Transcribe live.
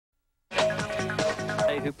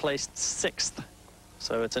who placed 6th.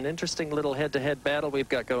 So it's an interesting little head-to-head battle we've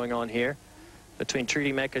got going on here between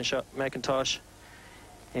Trudy McIntosh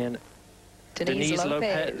and Denise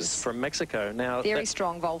Lopez from Mexico. Now, very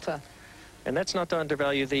strong vaulter. And that's not to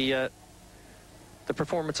undervalue the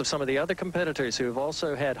performance of some of the other competitors who have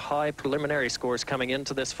also had high preliminary scores coming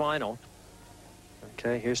into this final.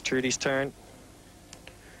 Okay, here's Trudy's turn.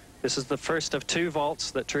 This is the first of 2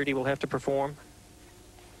 vaults that Trudy will have to perform.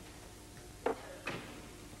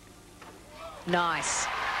 Nice.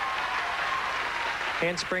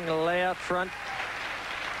 Handspring layout front.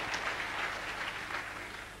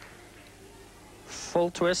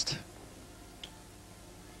 Full twist.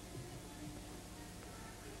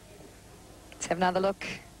 Let's have another look.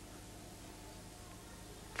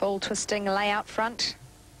 Full twisting layout front.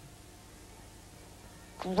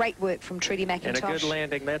 Great work from Trudy McIntosh. And a good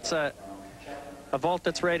landing. That's a vault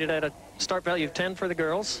that's rated at a start value of 10 for the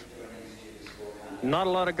girls. Not a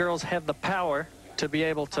lot of girls have the power to be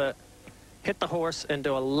able to hit the horse and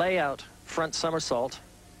do a layout front somersault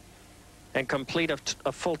and complete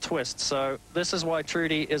a full twist. So this is why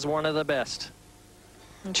Trudy is one of the best.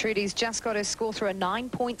 And Trudy's just got her score through a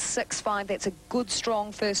 9.65. That's a good,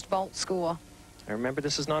 strong first vault score. And remember,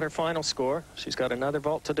 this is not her final score. She's got another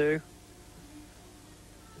vault to do.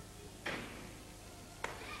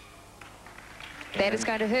 That is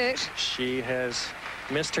going to hurt. She has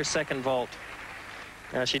missed her second vault.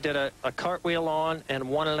 Now, she did a cartwheel on and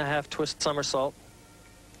 1.5 twist somersault.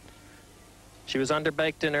 She was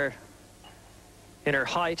underbaked in her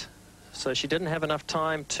height, so she didn't have enough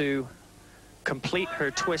time to complete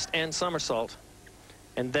her twist and somersault,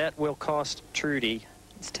 and that will cost Trudy.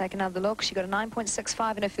 Let's take another look. She got a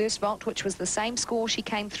 9.65 in her first vault, which was the same score she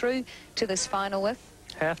came through to this final with.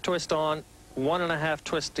 Half twist on, 1.5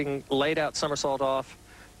 twisting, laid out somersault off.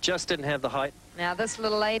 Just didn't have the height. Now, this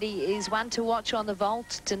little lady is one to watch on the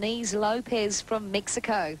vault, Denise Lopez from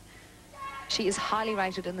Mexico. She is highly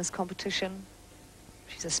rated in this competition.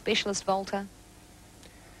 She's a specialist vaulter.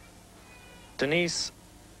 Denise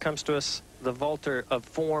comes to us the vaulter of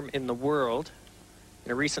form in the world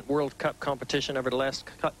in a recent World Cup competition over the last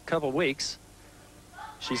couple of weeks.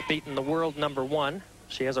 She's beaten the world #1.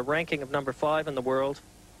 She has a ranking of #5 in the world.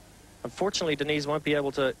 Unfortunately, Denise won't be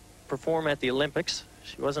able to perform at the Olympics.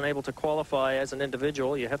 She wasn't able to qualify as an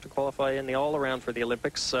individual. You have to qualify in the all-around for the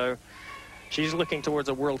Olympics, so she's looking towards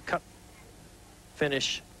a World Cup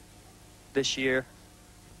finish this year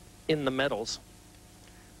in the medals.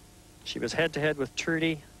 She was head-to-head with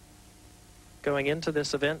Trudy going into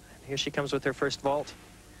this event. Here she comes with her first vault.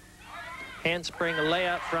 Handspring, a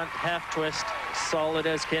layout front, half twist, solid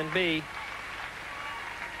as can be.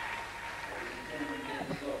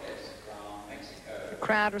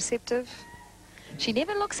 Crowd receptive. She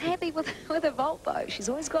never looks happy with a vault, though. She's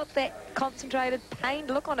always got that concentrated, pained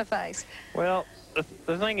look on her face. Well,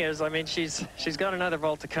 the thing is, I mean, she's got another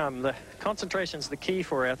vault to come. The concentration's the key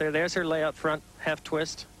for her out there. There's her layout front, half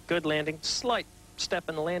twist, good landing, slight step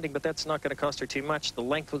in the landing, but that's not going to cost her too much. The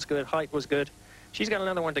length was good, height was good. She's got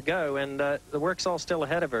another one to go, and the work's all still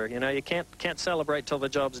ahead of her. You know, you can't celebrate till the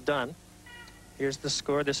job's done. Here's the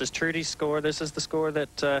score. This is Trudy's score. This is the score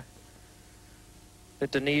that that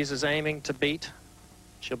Denise is aiming to beat.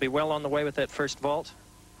 She'll be well on the way with that first vault.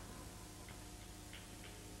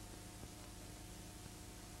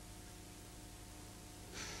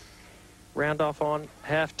 Round off on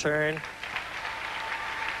half turn.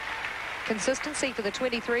 Consistency for the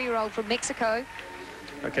 23-year-old from Mexico.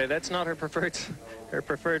 Okay, that's not her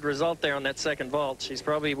preferred result there on that second vault. She's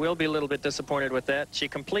probably will be a little bit disappointed with that. She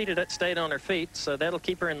completed it, stayed on her feet, so that'll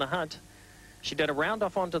keep her in the hunt. She did a round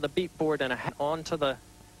off onto the beat board and onto the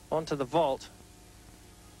vault,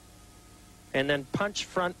 and then punch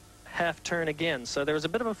front half turn again. So there was a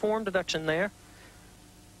bit of a form deduction there.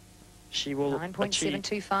 She will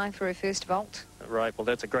 9.725 for her first vault. Right, well,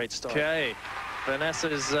 that's a great start. Okay,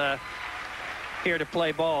 Vanessa's here to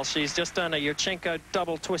play ball. She's just done a Yurchenko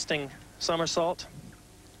double twisting somersault.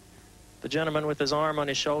 The gentleman with his arm on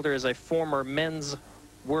his shoulder is a former men's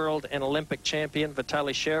world and Olympic champion,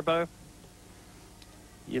 Vitaly Sherbo.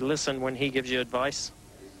 You listen when he gives you advice.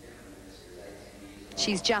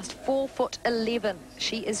 She's just 4'11".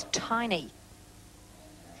 She is tiny.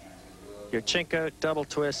 Yurchenko double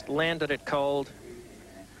twist, landed it cold.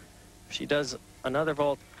 If she does another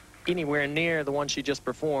vault anywhere near the one she just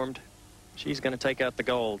performed, she's going to take out the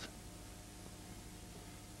gold.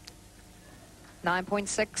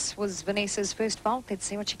 9.6 was Vanessa's first vault. Let's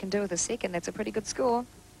see what she can do with a second. That's a pretty good score.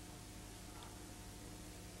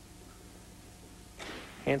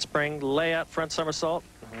 Handspring, layout, front somersault.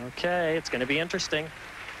 Okay, it's going to be interesting.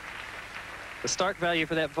 The start value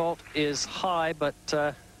for that vault is high, but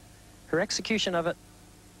her execution of it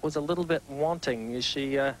was a little bit wanting.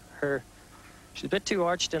 She's a bit too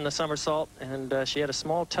arched in the somersault, and she had a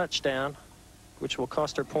small touchdown, which will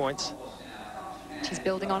cost her points. She's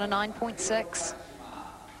building on a 9.6.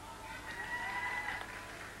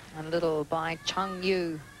 And a little by Chung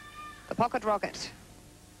Yu, the pocket rocket.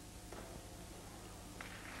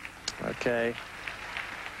 Okay.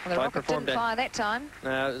 Well, the rocket didn't fire that time.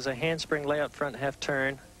 No, it was a handspring layout front half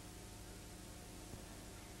turn.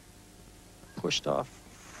 Pushed off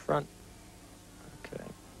front. Okay.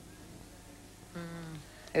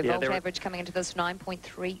 Her vault average coming into this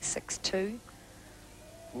 9.362.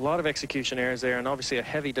 A lot of execution errors there, and obviously a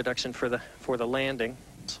heavy deduction for the landing.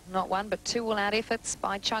 Not one, but two all-out efforts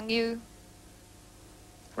by Chung Yu.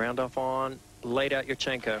 Round off on, laid out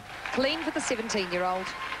Yurchenko. Clean for the 17-year-old.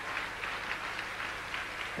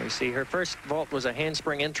 You see, her first vault was a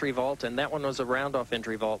handspring entry vault, and that one was a round-off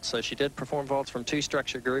entry vault. So she did perform vaults from two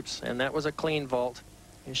structure groups, and that was a clean vault.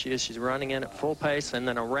 Here she is. She's running in at full pace, and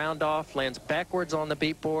then a round-off, lands backwards on the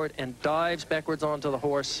beat board, and dives backwards onto the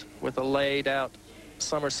horse with a laid-out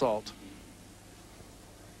somersault.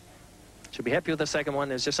 She'll be happy with the second one.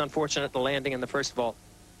 It's just unfortunate the landing in the first vault.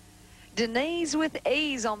 Denise with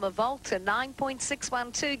ease on the vault to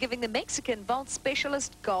 9.612, giving the Mexican vault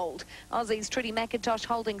specialist gold. Aussie's Trudy McIntosh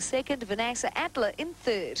holding second, Vanessa Adler in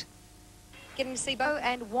third. Getting to see Bo,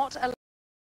 and what a